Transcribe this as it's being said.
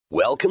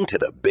Welcome to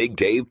the Big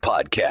Dave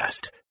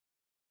Podcast.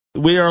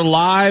 We are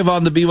live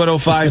on the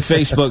B105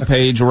 Facebook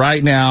page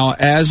right now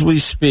as we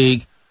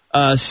speak.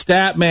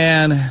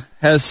 Statman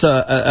has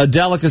a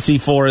delicacy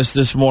for us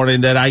this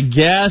morning that I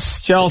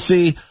guess,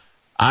 Chelsea,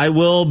 I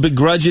will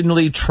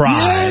begrudgingly try.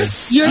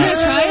 Yes, you're going to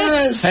try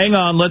it? Hang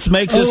on, let's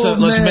make this.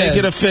 Let's make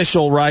it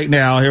official right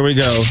now. Here we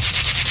go.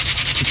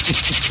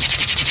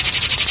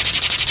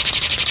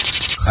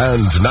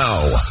 And now,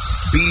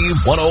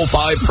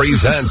 B105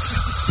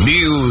 presents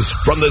news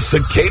from the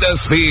Cicada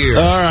sphere.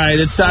 All right,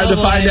 it's time to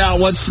find out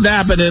what's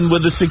snapping in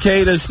with the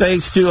cicadas.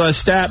 Thanks to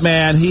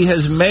Statman, he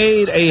has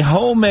made a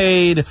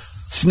homemade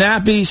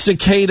Snappy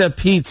Cicada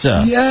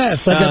pizza.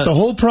 Yes, I got the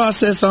whole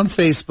process on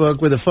Facebook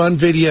with a fun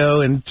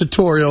video and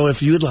tutorial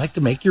if you would like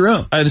to make your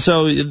own. And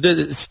so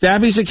the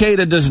Snappy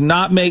Cicada does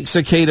not make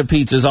cicada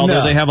pizzas,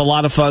 although they have a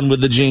lot of fun with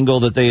the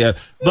jingle that they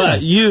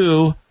but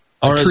you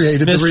are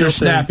created Mr. the real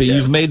Snappy. thing.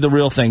 Yes. You've made the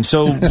real thing.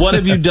 So what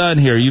have you done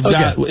here? You've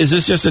got, is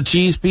this just a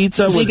cheese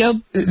pizza?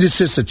 It's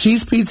just a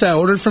cheese pizza I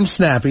ordered from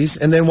Snappy's,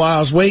 and then while I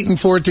was waiting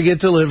for it to get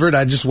delivered,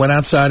 I just went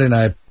outside and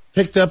I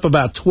picked up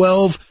about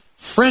 12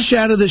 fresh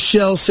out of the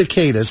shell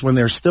cicadas when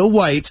they're still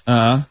white,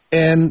 and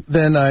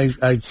then I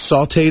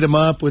sauteed them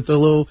up with a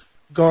little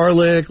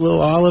garlic,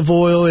 little olive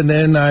oil, and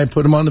then I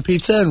put them on the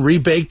pizza and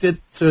rebaked it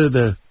so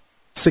the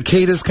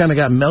cicadas kind of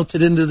got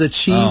melted into the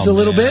cheese a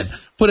little bit.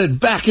 Put it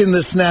back in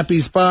the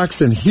Snappy's box,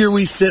 and here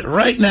we sit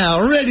right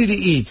now, ready to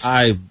eat.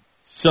 I'm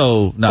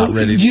so not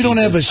ready to eat. You don't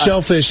have a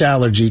shellfish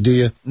allergy, do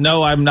you?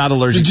 No, I'm not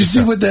allergic. Did you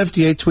see what the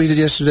FDA tweeted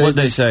yesterday? What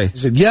did they say? They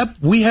said, yep,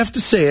 we have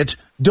to say it.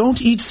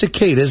 Don't eat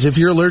cicadas if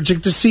you're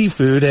allergic to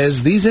seafood,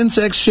 as these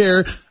insects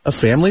share a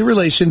family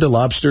relation to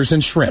lobsters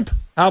and shrimp.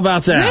 How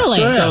about that? Really?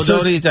 So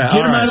don't eat that.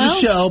 Get them out of the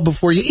shell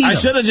before you eat them. I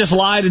should have just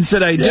lied and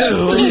said I do.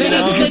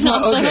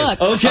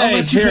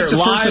 Okay, here,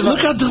 live. Look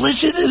how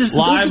delicious it is.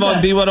 Live on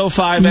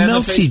B105 and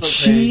melty the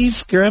Facebook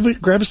cheese. Grab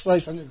a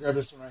slice. I'm going to grab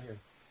this one right here.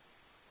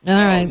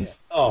 All right.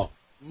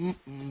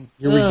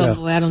 Here we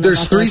go. I don't know.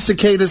 There's 3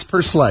 cicadas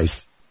per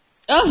slice.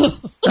 Oh.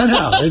 I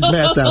know. It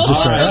mapped out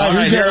just right. All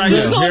right, here I go.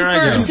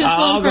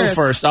 I'll go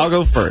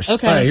first.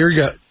 Okay. All right, here we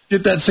go.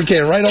 Get that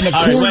cicada right on the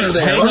corner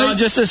there. Hang on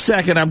just a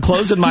second. I'm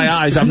closing my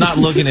eyes. I'm not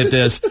looking at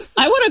this.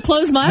 I want to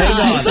close my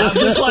eyes.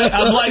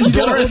 I'm like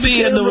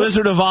Dorothy in The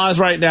Wizard of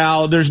Oz right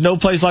now. There's no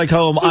place like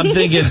home. I'm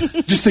thinking.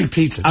 Just think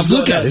pizza. Just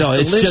look at it. No,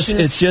 it's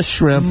just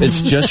shrimp.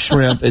 It's just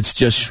shrimp. It's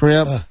just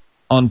shrimp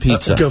on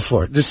pizza. Go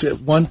for it. Just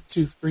 1,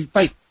 2, 3,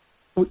 bite.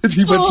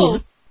 He went for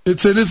it.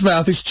 It's in his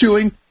mouth. He's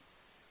chewing.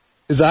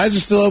 His eyes are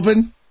still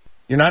open.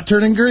 You're not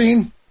turning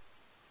green.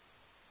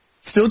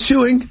 Still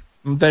chewing.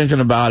 I'm thinking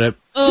about it.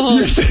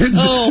 Don't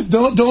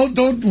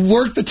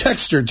work the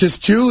texture.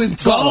 Just chew and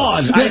swallow.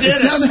 I did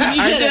it.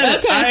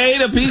 Okay. I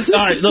ate a piece. All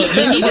right, look.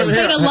 You just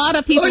made a lot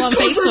of people on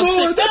Facebook. For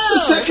more. That's the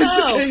second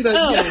cicada.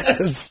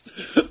 Yes.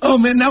 Oh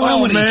man, now I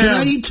want to eat. Can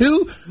I eat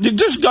 2?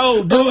 Just go.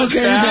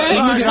 Okay.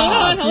 Hold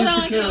on.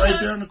 Cicada right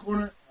there in the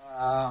corner.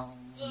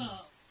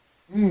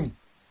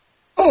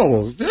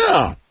 Oh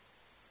yeah.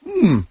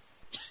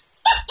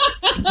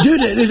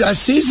 Dude, I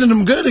seasoned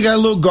them good. They got a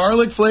little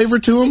garlic flavor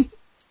to them.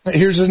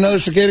 Here's another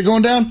cicada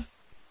going down.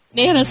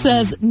 Nana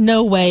says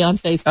no way on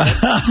Facebook.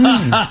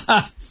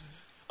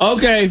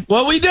 Okay,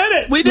 well, we did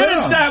it. We did it,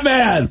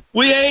 Statman.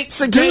 We ate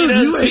cicadas.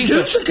 Dude, you ate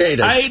 2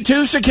 cicadas. I ate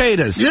 2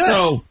 cicadas. Yes.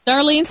 So,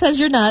 Darlene says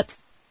you're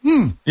nuts.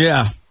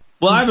 Yeah.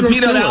 Well, I have a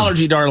peanut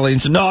allergy,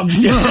 Darlene, so no, I'm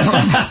just kidding.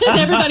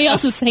 Everybody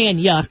else is saying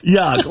yuck.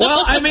 Yuck.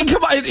 Well, I mean,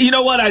 come on. You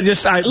know what?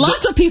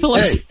 Lots of people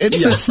are saying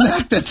it's the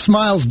snack that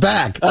smiles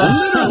back.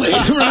 Literally,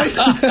 right?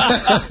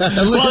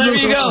 Well, there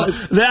you go.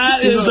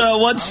 That is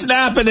what's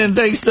snapping, and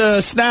thanks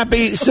to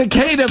Snappy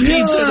Cicada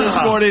Pizza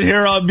this morning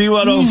here on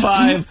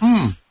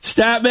B105.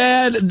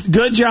 Statman,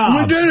 good job.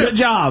 We did it. Good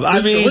job. It's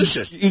I mean,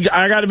 delicious.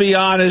 I got to be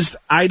honest.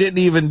 I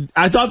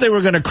thought they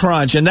were going to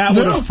crunch, and that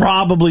would have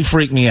probably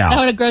freaked me out. That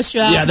would have grossed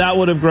you out. Yeah, that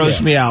would have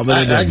grossed me out.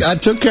 But I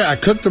took care. I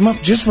cooked them up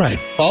just right.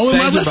 Follow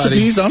my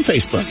recipes on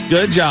Facebook.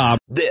 Good job.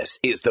 This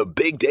is the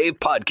Big Dave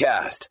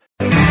Podcast.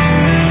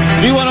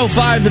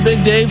 B105, the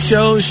Big Dave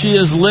Show. She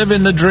is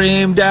living the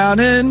dream down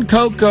in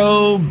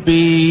Cocoa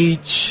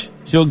Beach.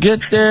 She'll get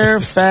there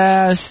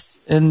fast,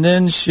 and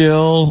then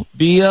she'll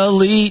be a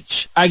leech.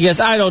 I guess.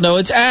 I don't know.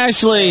 It's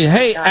Ashley.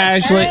 Hey,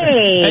 Ashley.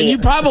 Hey. And you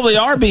probably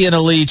are being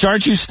a leech.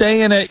 Aren't you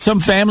staying at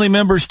some family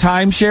member's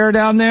timeshare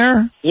down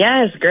there?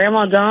 Yes,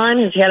 Grandma Dawn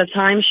has had a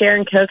timeshare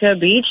in Cocoa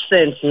Beach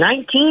since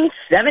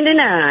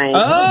 1979.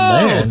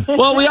 Oh,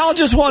 well, we all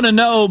just want to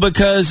know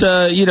because,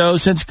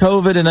 since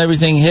COVID and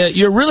everything hit,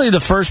 you're really the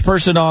first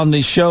person on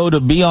the show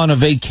to be on a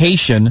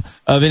vacation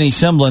of any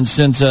semblance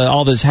since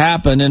all this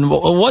happened. And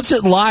what's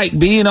it like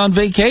being on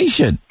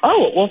vacation?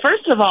 Oh, well,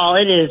 first of all,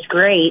 it is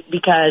great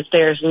because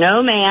there's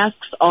no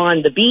masks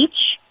on the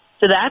beach,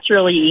 so that's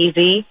really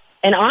easy.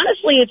 And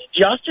honestly, it's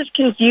just as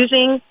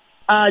confusing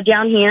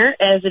down here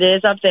as it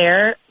is up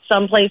there.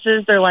 Some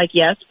places they're like,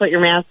 yes, put your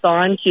mask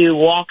on to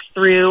walk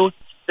through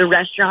the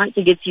restaurant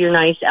to get to your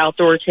nice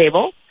outdoor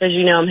table because,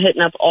 I'm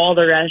hitting up all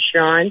the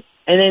restaurants.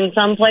 And then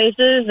some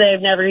places,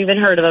 they've never even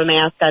heard of a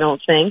mask, I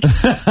don't think.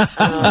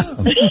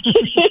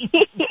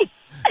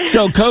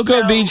 So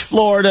Cocoa Beach,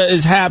 Florida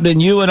is happening.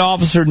 You and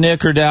Officer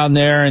Nick are down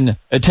there and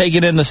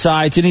taking in the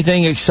sights.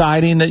 Anything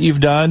exciting that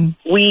you've done?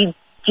 We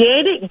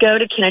did go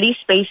to Kennedy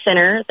Space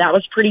Center. That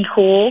was pretty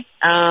cool.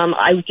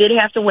 I did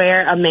have to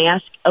wear a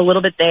mask a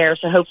little bit there,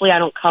 so hopefully I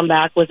don't come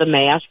back with a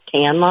mask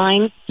tan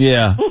line.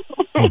 Yeah.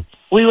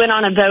 We went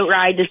on a boat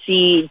ride to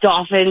see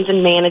dolphins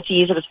and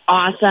manatees. It was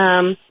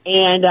awesome.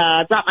 And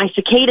brought my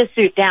cicada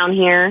suit down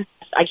here.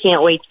 I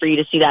can't wait for you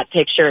to see that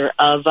picture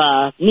of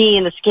me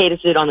in the cicada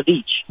suit on the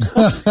beach.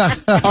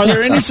 Are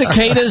there any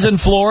cicadas in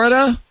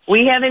Florida?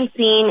 We haven't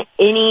seen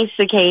any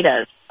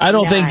cicadas. I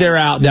don't think they're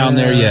out down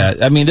there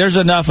yet. I mean, there's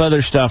enough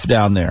other stuff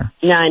down there.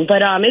 None.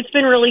 But it's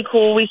been really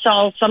cool. We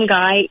saw some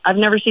guy, I've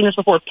never seen this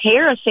before,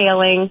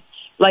 parasailing,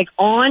 like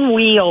on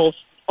wheels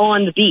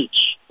on the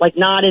beach. Like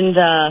not in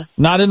the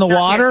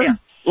water?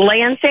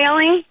 Land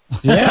sailing?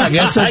 Yeah, I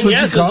guess that's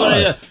what you call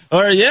it.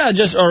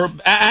 Or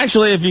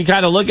actually, if you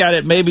kind of look at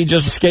it, maybe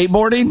just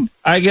skateboarding,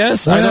 I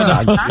guess. Yeah. I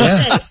don't know.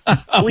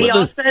 Yeah. We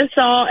also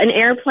saw an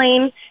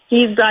airplane.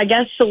 He's, I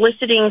guess,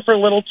 soliciting for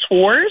little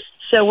tours.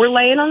 So we're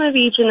laying on the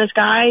beach, and this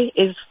guy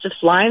is just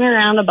flying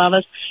around above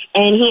us,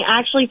 and he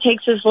actually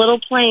takes his little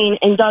plane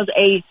and does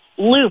a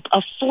loop,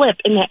 a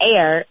flip in the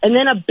air, and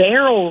then a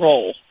barrel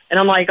roll. And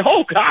I'm like,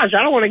 oh, gosh,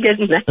 I don't want to get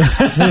in that.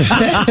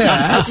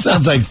 That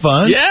sounds like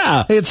fun.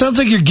 Yeah. Hey, it sounds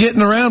like you're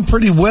getting around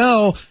pretty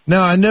well.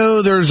 Now, I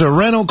know there's a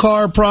rental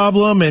car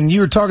problem, and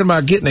you were talking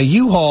about getting a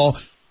U-Haul.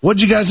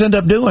 What'd you guys end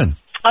up doing?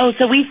 Oh,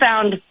 so we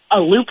found a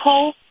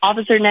loophole.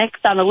 Officer Nick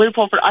found a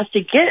loophole for us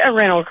to get a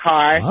rental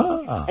car.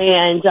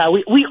 And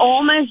we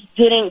almost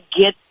didn't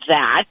get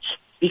that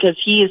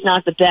because he is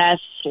not the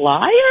best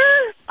liar.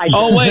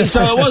 Oh, wait,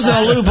 so it wasn't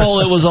a loophole,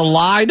 it was a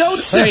lie?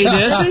 Don't say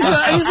this.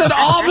 He's an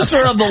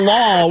officer of the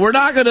law. We're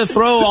not going to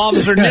throw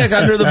Officer Nick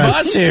under the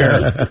bus here.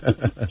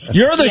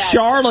 You're the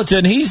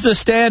charlatan. He's the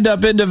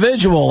stand-up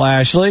individual,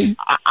 Ashley.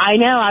 I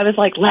know. I was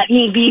like, let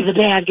me be the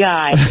bad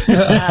guy.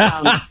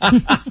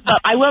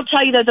 But I will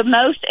tell you that the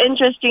most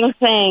interesting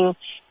thing,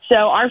 so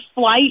our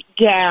flight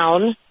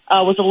down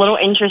was a little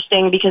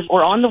interesting because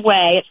we're on the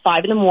way at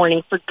 5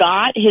 a.m,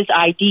 forgot his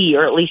ID,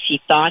 or at least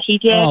he thought he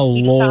did. Oh,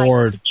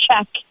 Lord.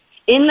 Check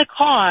in the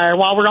car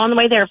while we're on the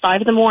way there at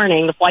 5 a.m.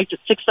 The flight's at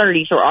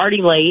 6:30, so we're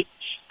already late.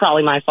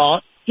 Probably my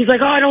fault. He's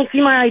like, oh, I don't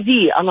see my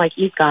ID. I'm like,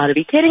 you've got to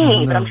be kidding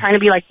me. But I'm trying to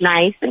be, like,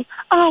 nice and,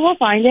 oh, we'll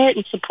find it,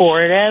 and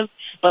supportive.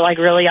 But, like,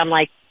 really, I'm,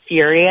 like,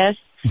 furious.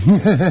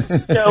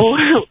 So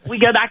we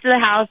go back to the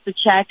house to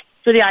check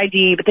for the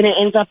ID, but then it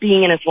ends up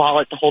being in his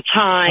wallet the whole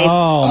time.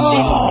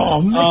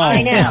 Oh, man.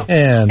 I know.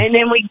 And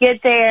then we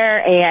get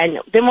there, and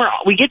then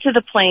we get to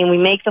the plane, we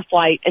make the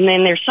flight, and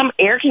then there's some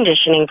air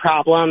conditioning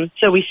problem.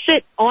 So we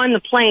sit on the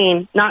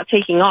plane, not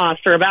taking off,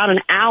 for about an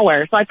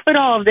hour. So I put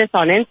all of this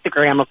on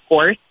Instagram, of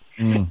course.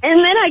 And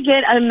then I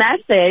get a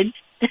message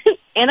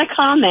and a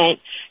comment,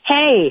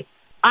 hey,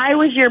 I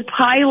was your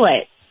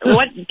pilot.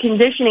 What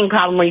conditioning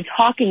problem are you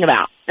talking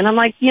about? And I'm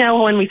like,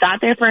 when we sat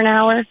there for an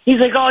hour, he's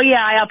like, oh,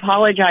 yeah, I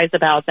apologize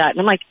about that. And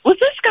I'm like, was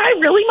this guy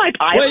really my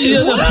pilot? Wait,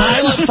 the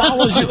pilot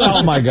follows you?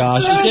 Oh, my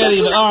gosh.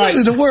 All right.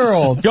 In the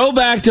world. Go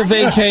back to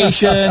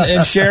vacation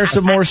and share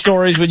some more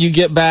stories when you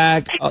get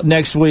back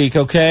next week,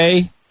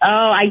 okay?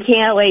 Oh, I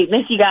can't wait.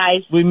 Miss you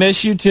guys. We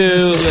miss you,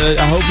 too.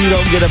 I hope you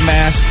don't get a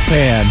mask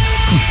fan.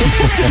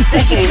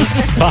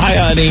 Bye,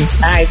 honey.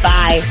 All right,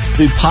 bye.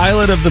 The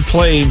pilot of the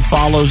plane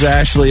follows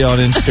Ashley on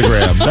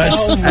Instagram.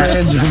 That's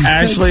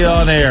Ashley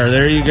on air.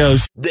 There you go.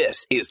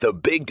 This is the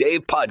Big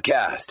Dave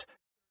Podcast.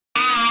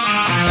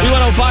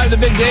 B105, the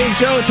Big Dave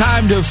Show.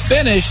 Time to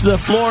finish the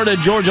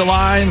Florida-Georgia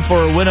line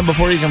for win them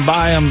before you can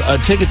buy them.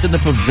 Tickets in the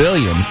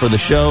pavilion for the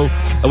show.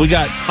 We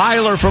got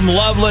Tyler from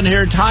Loveland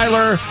here.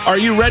 Tyler, are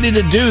you ready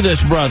to do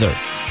this, brother?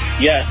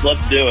 Yes,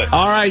 let's do it.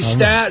 All right,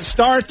 Statt,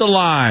 start the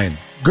line.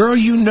 Girl,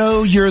 you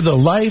know you're the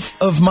life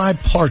of my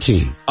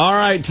party. All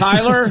right,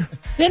 Tyler.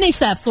 Finish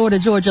that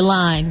Florida-Georgia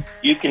line.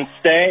 You can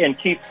stay and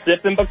keep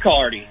sipping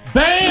Bacardi.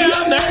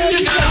 Bam! There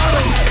you go.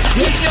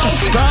 Get your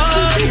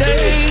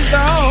Sundays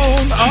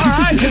on. All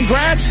right,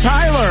 congrats,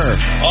 Tyler.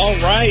 All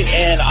right,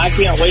 and I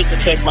can't wait to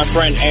take my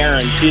friend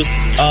Erin. She's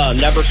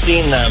never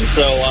seen them,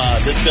 so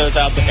this goes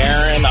out to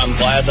Erin. I'm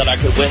glad that I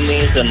could win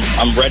these, and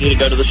I'm ready to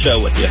go to the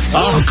show with you.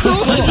 Oh, cool.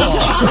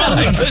 All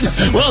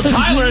right. Well,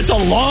 Tyler, it's a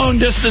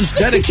long-distance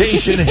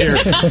dedication here.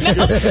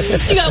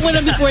 You got win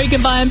them before you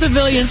can buy them.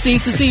 Pavilion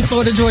seats to see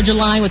Florida-Georgia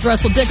line with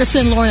Russell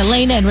Dickerson, Lauren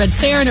Elena, and Red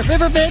Farron at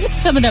Riverbend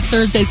coming up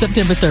Thursday,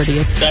 September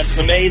 30th. That's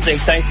amazing.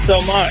 Thanks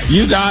so much.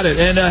 You got it.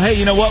 And, hey,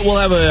 you know what? We'll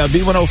have a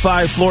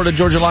B105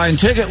 Florida-Georgia line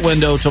ticket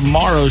window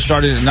tomorrow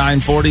starting at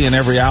 9:40 and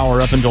every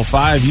hour up until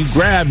 5. You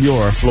grab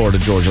your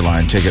Florida-Georgia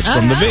line tickets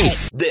from the B.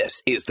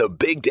 This is the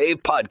Big Dave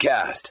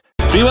Podcast.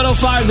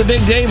 B105, the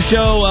Big Dave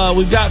Show.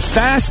 We've got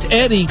Fast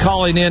Eddie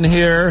calling in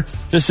here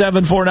to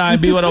 749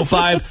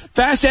 B105.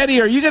 Fast Eddie,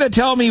 are you going to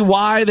tell me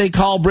why they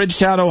call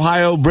Bridgetown,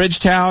 Ohio,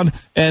 Bridgetown,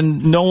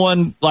 and no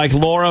one like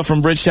Laura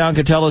from Bridgetown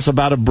can tell us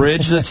about a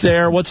bridge that's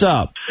there? What's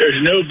up?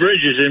 There's no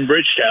bridges in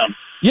Bridgetown.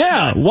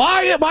 Yeah.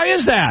 Why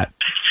is that?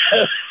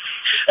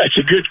 That's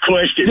a good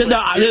question. Hey,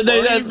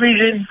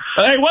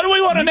 what do we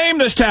want to name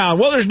this town?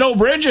 Well, there's no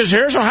bridges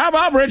here, so how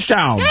about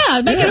Bridgetown?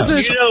 Yeah, make it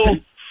official. You know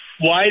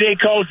why they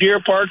call Deer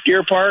Park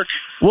Deer Park?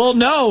 Well,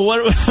 no.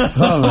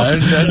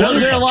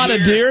 Was there a lot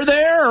of deer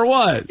there, or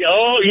what?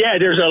 Oh, yeah,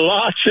 there's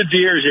lots of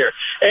deers there.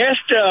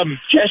 Ask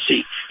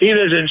Jesse. He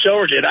lives in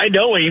Silverton. I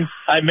know him.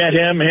 I met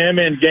him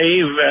and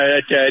Dave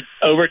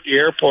over at the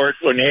airport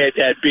when they had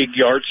that big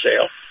yard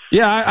sale.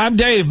 Yeah, I'm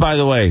Dave, by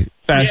the way.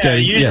 Fast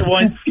Eddie. You're the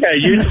one to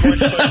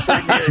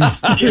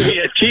give me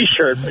a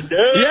T-shirt. But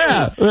no.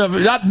 Yeah,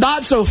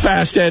 not so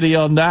Fast Eddie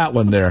on that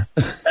one there.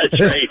 That's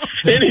right.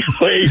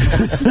 Anyway,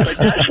 but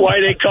that's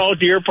why they call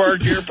Deer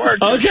Park Deer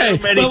Park. Okay,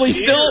 but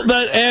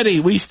Eddie,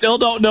 we still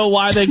don't know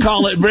why they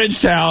call it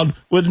Bridgetown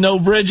with no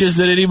bridges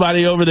that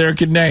anybody over there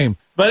could name.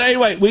 But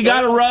anyway, we got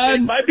to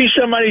run. It might be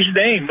somebody's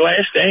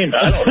last name.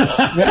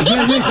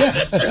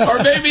 I don't know. Or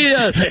maybe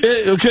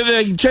could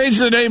they change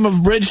the name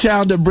of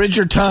Bridgetown to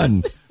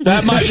Bridgerton?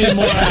 That might be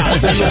more out.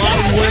 There's a lot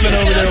of women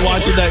over there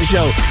watching that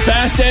show.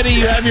 Fast Eddie,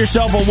 you have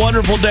yourself a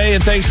wonderful day,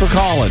 and thanks for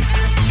calling.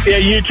 Yeah,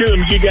 you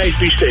too. You guys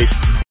be safe.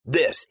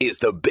 This is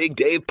the Big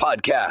Dave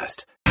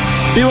Podcast.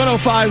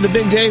 B105, the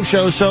Big Dave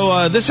Show.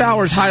 So this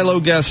hour's high-low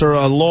guesser,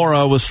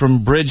 Laura, was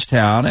from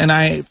Bridgetown, and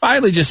I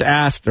finally just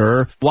asked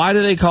her, why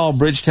do they call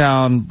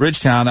Bridgetown?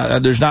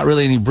 There's not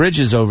really any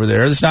bridges over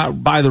there. It's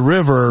not by the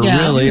river,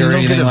 really, or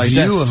anything like that. You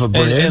don't get a view of a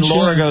bridge. And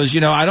Laura goes,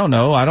 I don't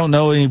know. I don't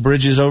know any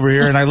bridges over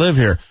here, and I live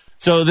here.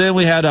 So then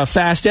we had a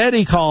Fast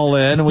Eddie call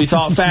in, and we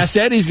thought Fast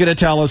Eddie's going to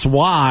tell us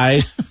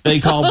why they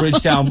call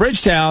Bridgetown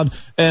Bridgetown,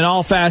 and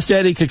all Fast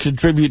Eddie could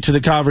contribute to the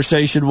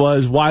conversation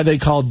was why they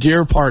call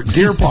Deer Park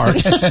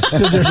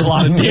because there's a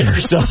lot of deer.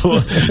 So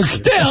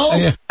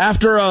still,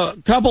 after a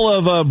couple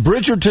of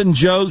Bridgerton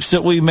jokes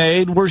that we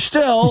made, we're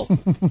still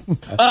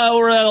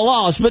we're at a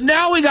loss. But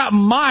now we got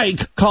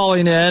Mike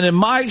calling in, and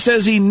Mike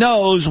says he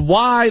knows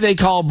why they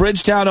call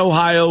Bridgetown,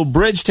 Ohio,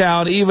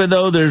 Bridgetown, even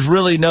though there's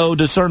really no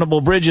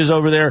discernible bridges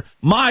over there.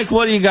 Mike,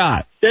 what do you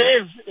got?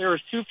 Dave, there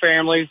was two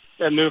families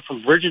that moved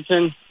from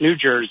Bridgeton, New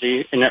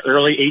Jersey in the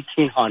early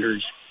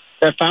 1800s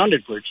that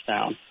founded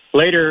Bridgetown.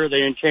 Later,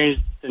 they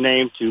changed the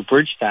name to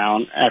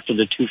Bridgetown after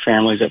the two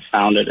families that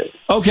founded it.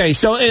 Okay,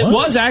 so it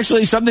was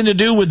actually something to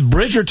do with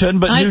Bridgerton,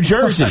 but New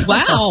Jersey.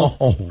 Wow.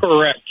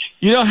 Correct.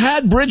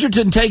 Had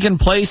Bridgerton taken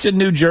place in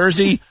New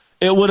Jersey,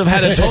 it would have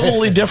had a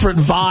totally different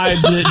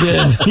vibe than it did,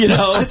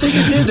 I think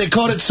it did. They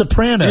called it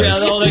Sopranos.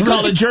 Yeah, they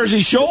called it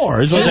Jersey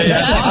Shore. Is what they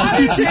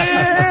had.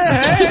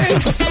 Hey.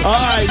 All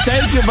right,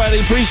 thank you, buddy.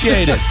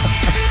 Appreciate it.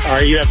 All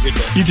right, you have a good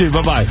day. You too.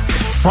 Bye-bye.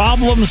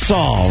 Problem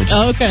solved.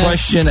 Okay.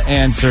 Question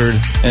answered.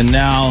 And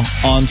now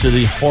on to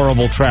the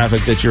horrible traffic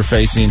that you're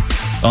facing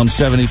on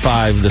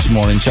 75 this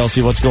morning.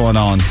 Chelsea, what's going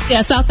on?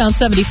 Yeah, southbound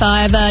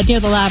 75 near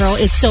the Lateral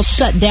is still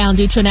shut down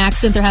due to an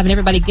accident. They're having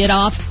everybody get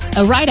off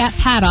right at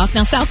Paddock.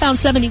 Now, southbound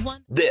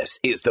 71. This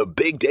is the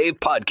Big Dave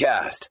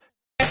Podcast.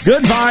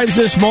 Good vibes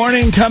this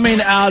morning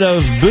coming out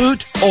of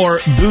Butte or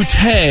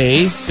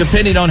Butte,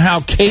 depending on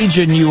how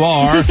Cajun you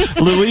are,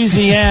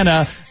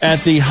 Louisiana,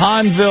 at the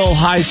Hanville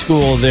High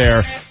School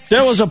there.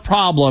 There was a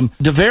problem.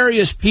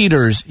 Devarius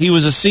Peters, he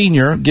was a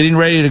senior getting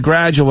ready to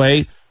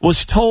graduate,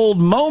 was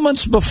told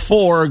moments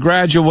before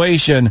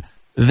graduation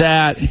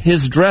that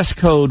his dress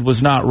code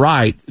was not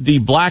right. The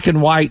black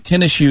and white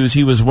tennis shoes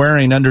he was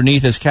wearing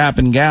underneath his cap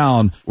and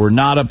gown were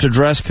not up to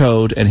dress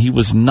code, and he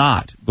was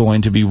not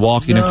going to be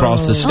walking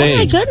across the stage. Oh,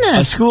 my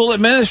goodness. A school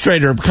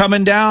administrator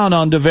coming down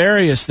on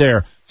Devarius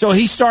there. So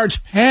he starts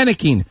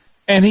panicking,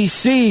 and he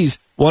sees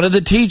one of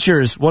the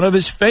teachers, one of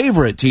his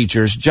favorite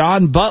teachers,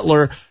 John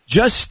Butler,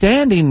 just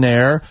standing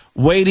there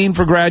waiting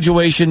for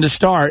graduation to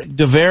start.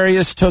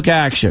 Devarius took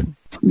action.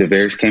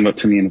 Devarius came up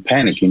to me in a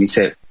panic, and he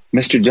said,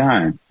 Mr.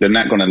 John, they're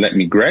not going to let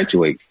me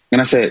graduate. And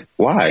I said,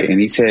 why?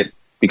 And he said,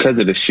 because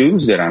of the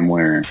shoes that I'm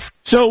wearing.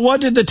 So what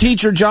did the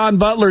teacher, John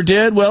Butler,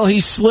 did? Well,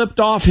 he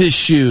slipped off his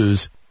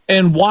shoes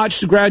and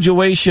watched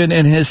graduation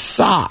in his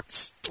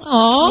socks.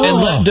 Oh. And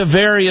let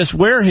Devarius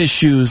wear his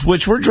shoes,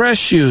 which were dress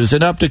shoes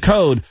and up to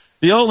code.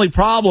 The only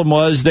problem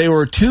was they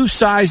were 2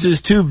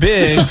 sizes too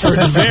big for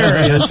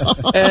Devarius,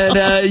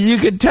 and you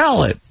could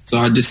tell it. So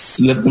I just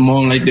slipped them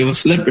on like they were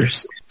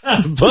slippers.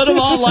 Put them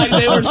on like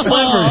they were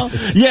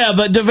slippers. Yeah,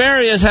 but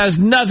Devarius has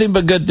nothing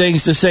but good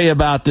things to say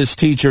about this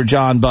teacher,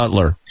 John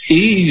Butler.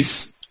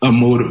 He's a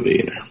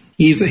motivator.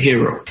 He's a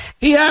hero.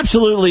 He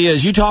absolutely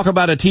is. You talk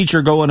about a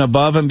teacher going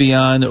above and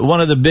beyond. One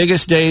of the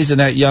biggest days in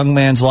that young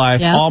man's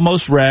life,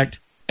 almost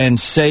wrecked and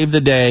saved the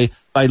day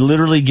by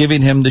literally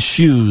giving him the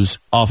shoes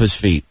off his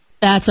feet.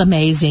 That's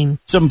amazing.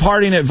 Some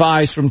parting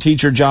advice from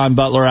teacher John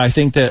Butler I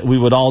think that we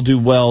would all do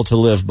well to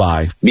live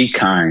by. Be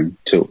kind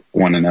to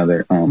one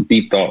another.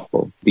 Be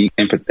thoughtful. Be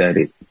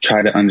empathetic.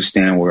 Try to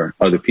understand where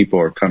other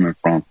people are coming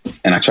from.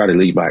 And I try to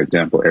lead by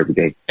example every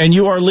day. And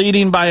you are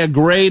leading by a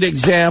great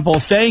example.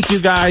 Thank you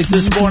guys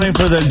this morning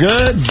for the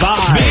good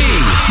vibe.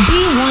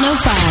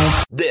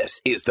 B105.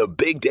 This is the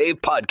Big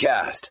Dave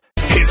Podcast.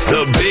 It's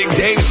the Big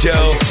Dave Show,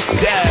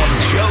 Dad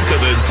Joke of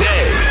the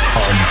Day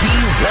on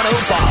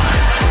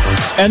B105.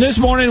 And this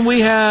morning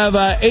we have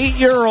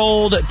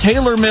 8-year-old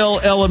Taylor Mill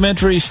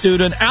Elementary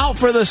student out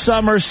for the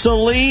summer,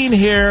 Celine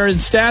here.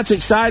 And Stat's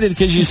excited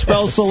because you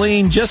spell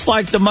Celine just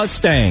like the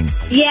Mustang.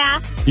 Yeah.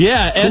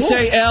 Yeah,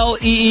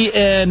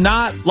 Saleen,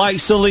 not like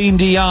Celine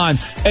Dion.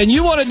 And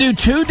you want to do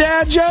 2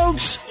 dad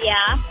jokes?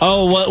 Yeah.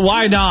 Oh, well,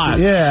 why not?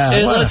 Yeah.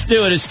 Let's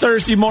do it. It's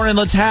Thursday morning.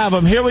 Let's have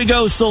them. Here we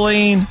go,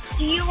 Celine.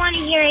 Do you want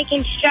to hear a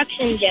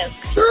construction joke?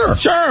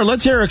 Sure.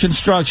 Let's hear a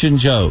construction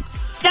joke.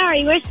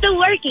 Sorry, we're still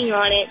working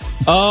on it.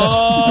 Oh,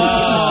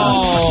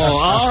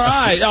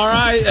 all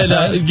right.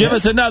 And give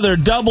us another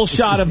double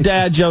shot of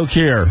dad joke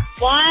here.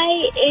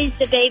 Why is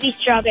the baby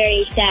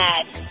strawberry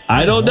sad?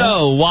 I don't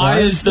know. Why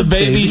is the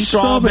baby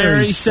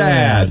strawberry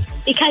sad?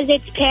 Because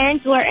its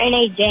parents were in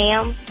a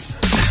jam.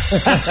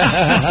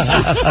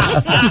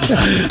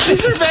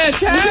 These are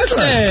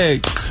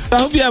fantastic. I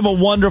hope you have a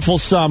wonderful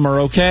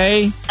summer,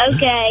 okay?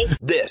 Okay.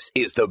 This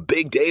is the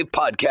Big Dave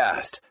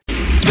Podcast.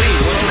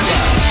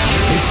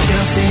 It's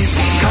Chelsea's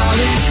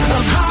College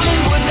of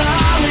Hollywood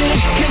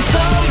Knowledge. Can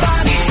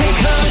somebody take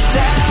her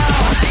down?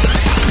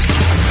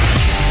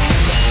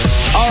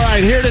 All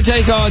right, here to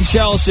take on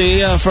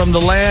Chelsea from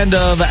the land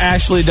of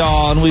Ashley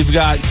Dawn, we've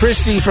got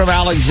Christy from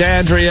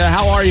Alexandria.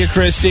 How are you,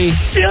 Christy?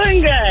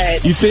 Feeling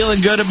good. You feeling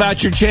good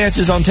about your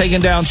chances on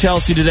taking down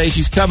Chelsea today?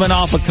 She's coming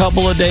off a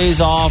couple of days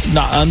off,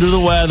 not under the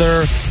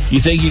weather. You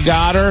think you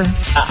got her?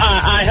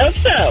 I hope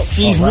so.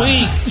 She's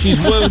weak.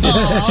 She's wounded.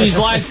 She's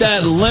like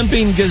that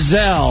limping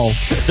gazelle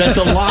that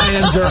the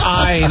Lions are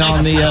eyeing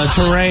on the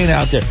terrain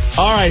out there.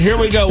 All right, here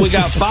we go. We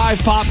got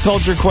 5 pop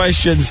culture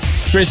questions.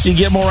 Christy,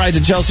 get more right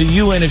than Chelsea.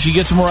 You win. If she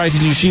gets more right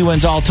than you, she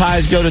wins. All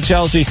ties go to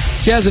Chelsea.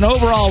 She has an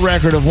overall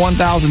record of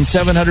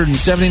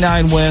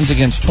 1,779 wins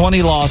against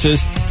 20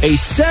 losses, a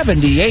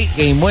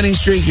 78-game winning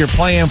streak. You're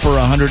playing for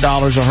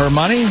 $100 of her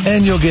money.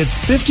 And you'll get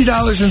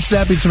 $50 in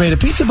Snappy Tomato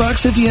Pizza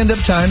Bucks if you end up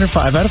tying her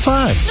 5 out of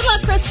 5. Good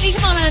luck, Christy.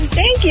 Come on.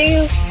 Thank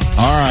you.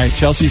 All right,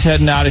 Chelsea's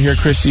heading out of here.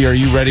 Christy, are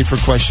you ready for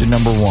question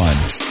number 1?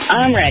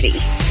 I'm ready.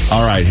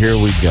 All right, here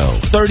we go.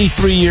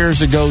 33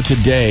 years ago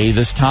today,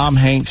 this Tom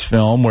Hanks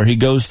film where he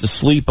goes to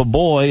sleep a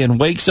boy and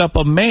wakes up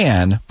a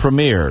man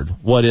premiered.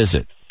 What is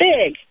it?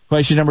 Big.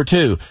 Question number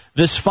 2.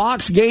 This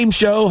Fox game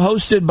show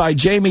hosted by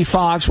Jamie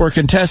Foxx where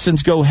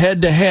contestants go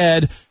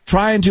head-to-head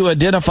trying to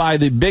identify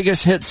the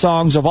biggest hit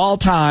songs of all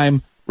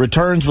time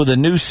returns with a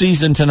new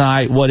season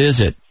tonight. What is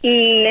it?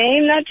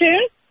 Name that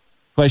tune?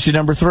 Question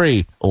number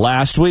 3.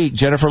 Last week,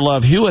 Jennifer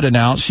Love Hewitt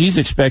announced she's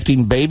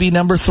expecting baby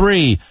number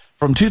 3.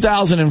 From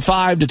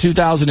 2005 to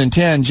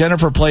 2010,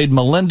 Jennifer played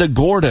Melinda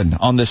Gordon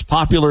on this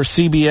popular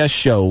CBS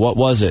show. What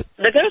was it?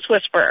 The Ghost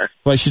Whisperer.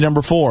 Question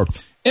number 4.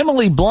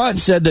 Emily Blunt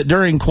said that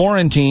during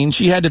quarantine,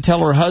 she had to tell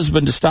her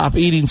husband to stop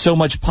eating so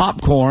much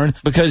popcorn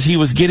because he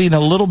was getting a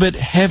little bit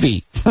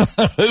heavy.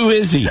 Who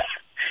is he?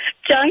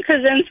 John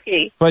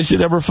Krasinski.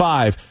 Question number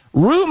 5.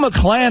 Rue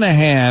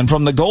McClanahan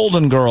from the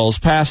Golden Girls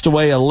passed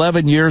away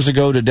 11 years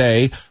ago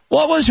today.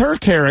 What was her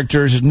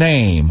character's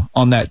name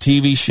on that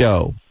TV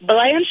show?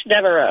 Blanche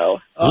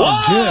Devereaux.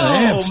 Oh, good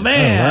answer.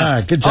 Man. All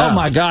right, good job. Oh,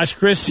 my gosh,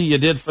 Christy, you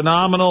did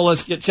phenomenal.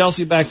 Let's get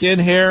Chelsea back in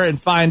here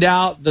and find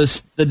out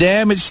the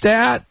damage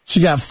stat. She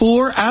got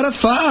 4 out of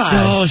 5.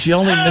 Oh, she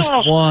only missed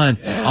 1.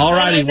 All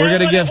righty, we're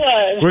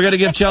gonna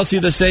give Chelsea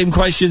the same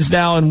questions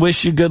now and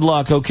wish you good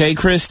luck, okay,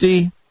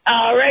 Christy?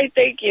 All right,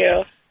 thank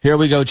you. Here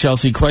we go,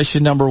 Chelsea.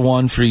 Question number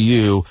 1 for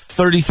you.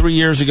 33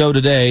 years ago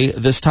today,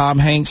 this Tom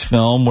Hanks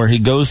film where he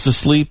goes to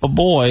sleep a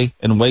boy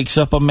and wakes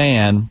up a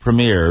man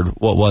premiered.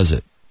 What was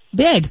it?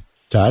 Big.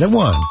 Tied at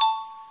 1.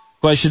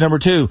 Question number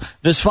 2.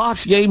 This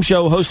Fox game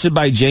show hosted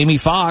by Jamie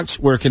Foxx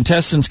where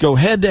contestants go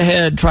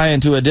head-to-head trying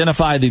to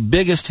identify the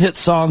biggest hit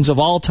songs of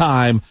all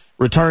time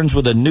returns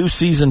with a new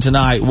season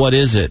tonight. What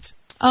is it?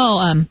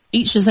 Oh,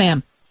 Beat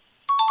Shazam.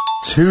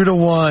 2 to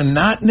 1.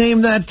 Not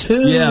name that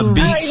tune. Yeah, I knew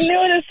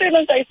it as soon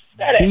as I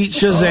said it. Beat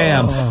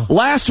Shazam.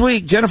 Last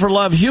week, Jennifer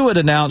Love Hewitt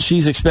announced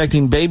she's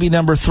expecting baby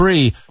number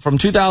 3. From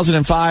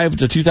 2005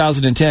 to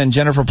 2010,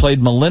 Jennifer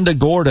played Melinda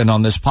Gordon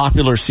on this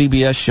popular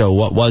CBS show.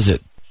 What was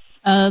it?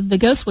 The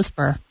Ghost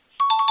Whisperer.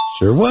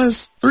 Sure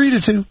was. 3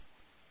 to 2.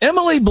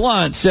 Emily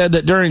Blunt said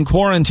that during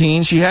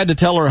quarantine, she had to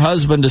tell her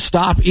husband to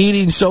stop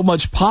eating so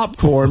much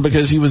popcorn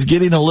because he was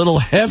getting a little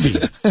heavy.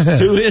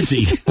 Who is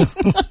he?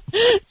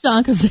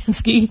 John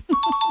Krasinski.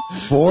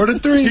 4 to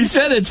 3. He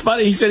said it's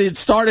funny. He said he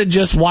started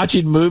just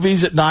watching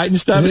movies at night and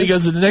stuff. And he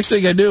goes, the next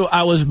thing I knew,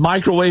 I was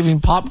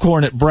microwaving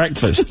popcorn at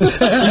breakfast. He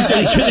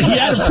said he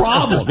had a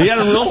problem. He had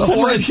a real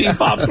quarantine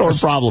popcorn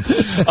problem.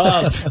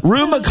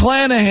 Rue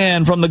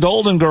McClanahan from the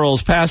Golden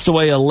Girls passed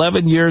away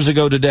 11 years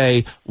ago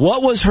today.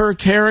 What was her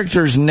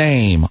character's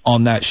name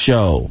on that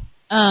show?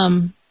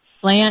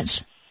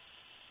 Blanche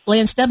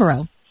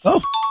Devereaux.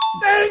 Oh,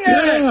 dang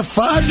it! Yeah,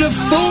 5 to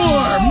 4.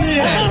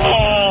 Man.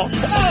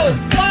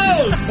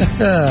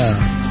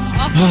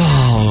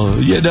 Oh,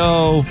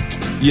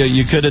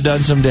 you could have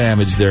done some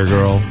damage there,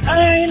 girl.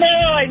 I know.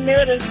 I knew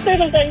it as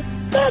soon as I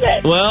said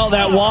it. Well,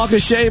 that walk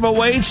of shame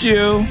awaits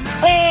you.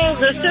 Oh,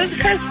 this is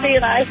Christy,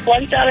 and I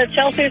flunked out of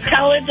Chelsea's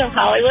College of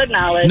Hollywood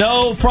Knowledge.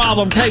 No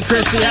problem. Hey,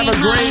 Christy, have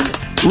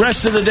a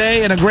rest of the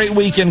day and a great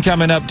weekend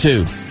coming up,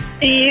 too.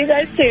 You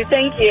guys, too.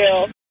 Thank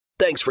you.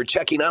 Thanks for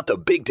checking out the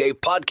Big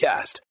Dave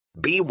Podcast.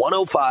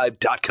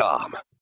 B105.com.